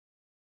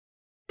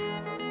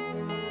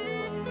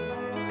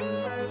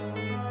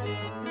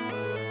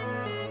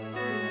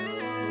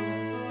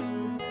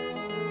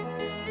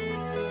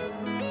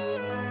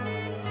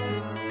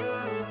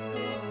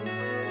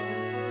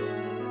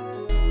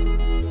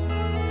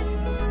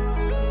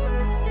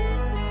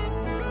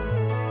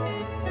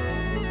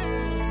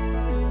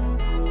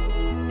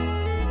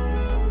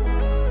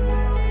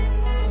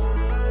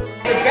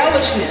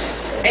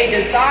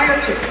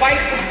desire to fight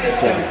the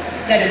system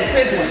that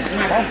imprisons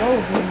my people.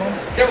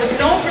 There was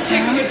no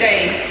particular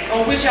day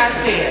on which I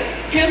said,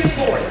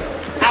 henceforth,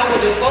 I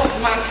will devote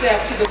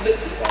myself to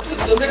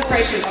the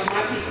liberation of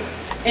my people.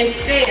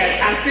 Instead,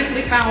 I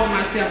simply found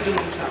myself doing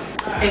so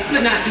and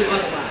could not do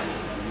otherwise.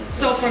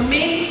 So for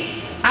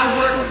me, I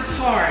work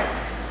hard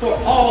for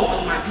all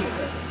of my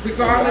people,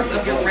 regardless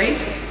of your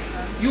race.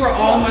 You are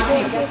all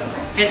my people.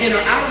 And in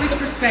our outreach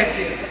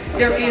perspective,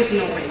 there is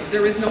no race,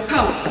 there is no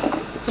color.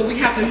 So we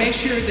have to make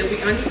sure that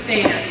we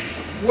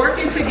understand,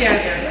 working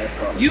together,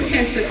 you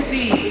can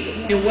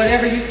succeed in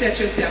whatever you set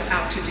yourself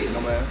out to do.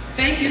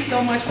 Thank you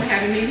so much for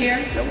having me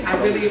here. I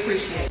really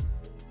appreciate it.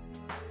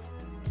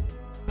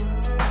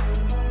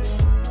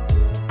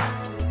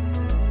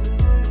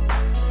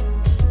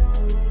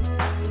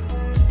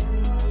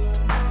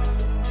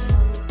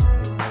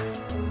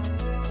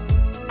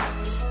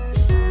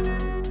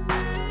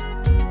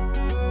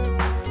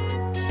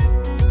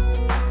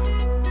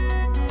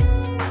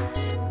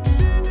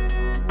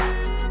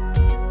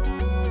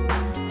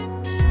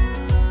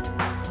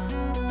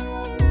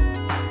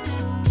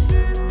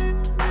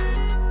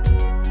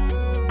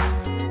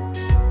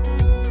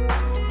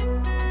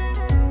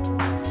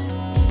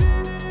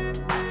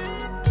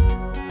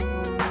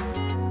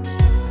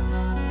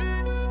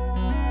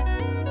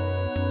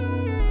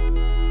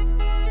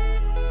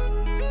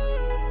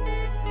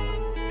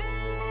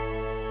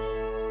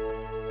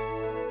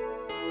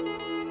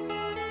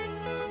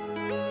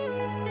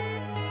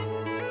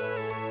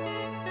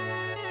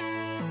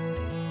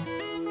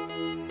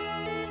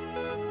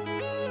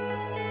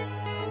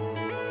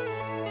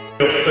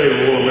 State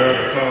Rural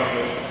America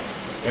Conference,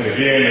 and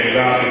again,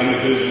 without the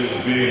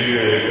individuals being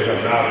here, it would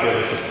have not been a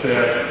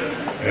success.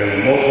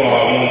 And most of all,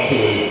 I want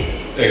to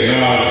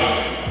acknowledge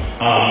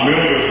our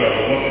members of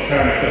the Winston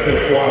County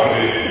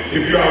Cooperative.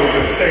 If y'all would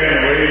just stand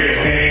and raise your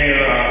hand,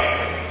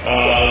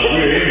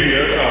 we're in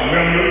here, our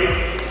members.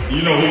 You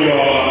know who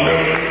y'all are,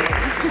 members.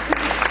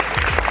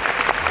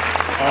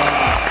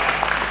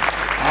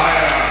 I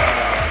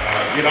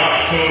get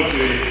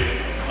opportunity,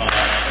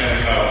 and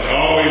I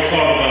always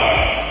talk about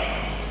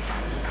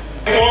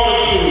in order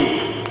to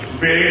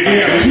be able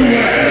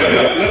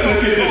let's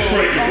get this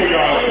straight before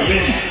y'all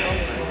leave.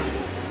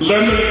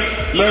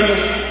 London,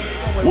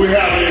 we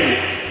have a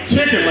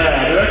chicken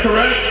line, is that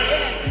correct?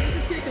 This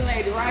is chicken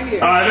lady right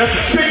here. Alright, that's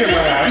the chicken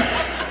line,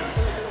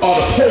 or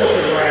the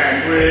poultry line,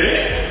 Greg.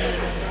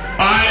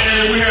 Alright,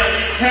 and we have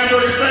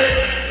hamburger steak.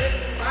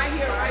 Right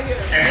here.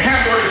 And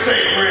hamburger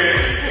steak, Greg,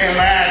 and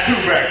line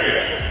 2 back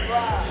there.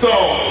 Wow. So,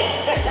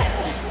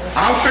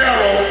 I'm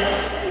Pharaoh,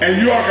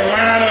 and you all can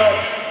line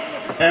up.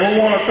 And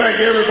we want to thank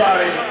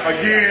everybody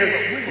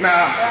again.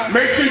 Now,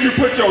 make sure you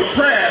put your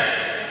trash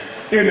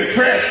in the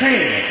trash can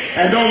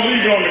and don't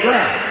leave it on the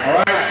ground. All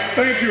right?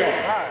 Thank you all.